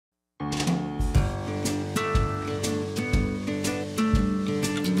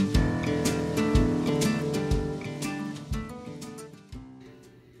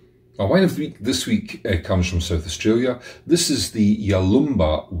My wine of the week this week comes from South Australia. This is the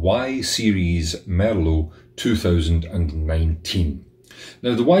Yalumba Y Series Merlot 2019.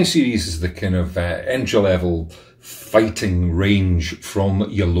 Now the Y Series is the kind of entry-level fighting range from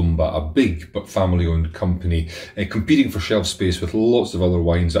Yalumba, a big but family-owned company, competing for shelf space with lots of other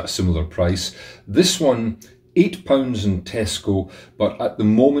wines at a similar price. This one, £8 in Tesco, but at the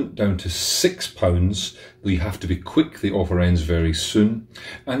moment down to £6. You have to be quick, the offer ends very soon.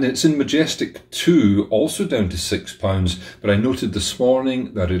 And it's in Majestic 2, also down to £6, but I noted this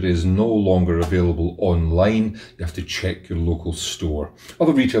morning that it is no longer available online. You have to check your local store.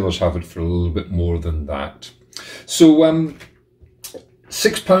 Other retailers have it for a little bit more than that. So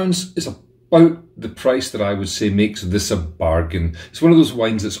 £6 is about the price that I would say makes this a bargain. It's one of those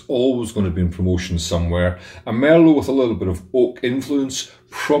wines that's always going to be in promotion somewhere. A Merlot with a little bit of oak influence,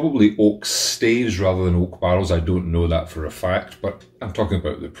 probably oak staves rather than oak barrels. I don't know that for a fact, but I'm talking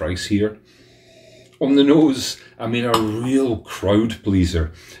about the price here. On the nose, I mean, a real crowd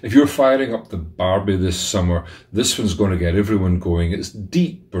pleaser. If you're firing up the Barbie this summer, this one's going to get everyone going. It's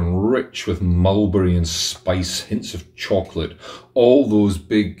deep and rich with mulberry and spice, hints of chocolate, all those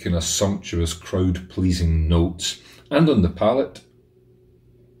big kind of sumptuous crowd pleasing notes. And on the palate,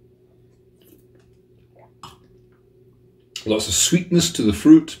 lots of sweetness to the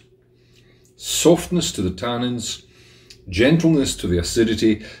fruit, softness to the tannins, gentleness to the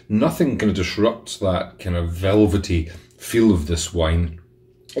acidity. Nothing kind of disrupts that kind of velvety feel of this wine.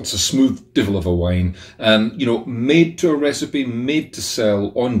 It's a smooth divil of a wine, you know, made to a recipe, made to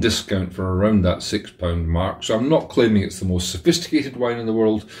sell on discount for around that £6 mark. So I'm not claiming it's the most sophisticated wine in the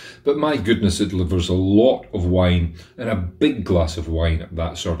world, but my goodness, it delivers a lot of wine and a big glass of wine at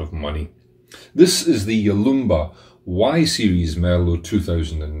that sort of money. This is the Yalumba Y Series Merlot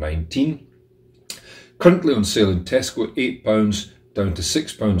 2019. Currently on sale in Tesco at £8, down to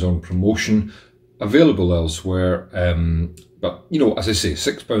 £6 on promotion, available elsewhere. But, you know, as I say,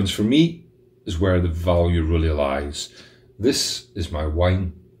 £6 for me is where the value really lies. This is my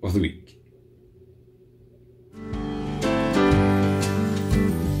wine of the week.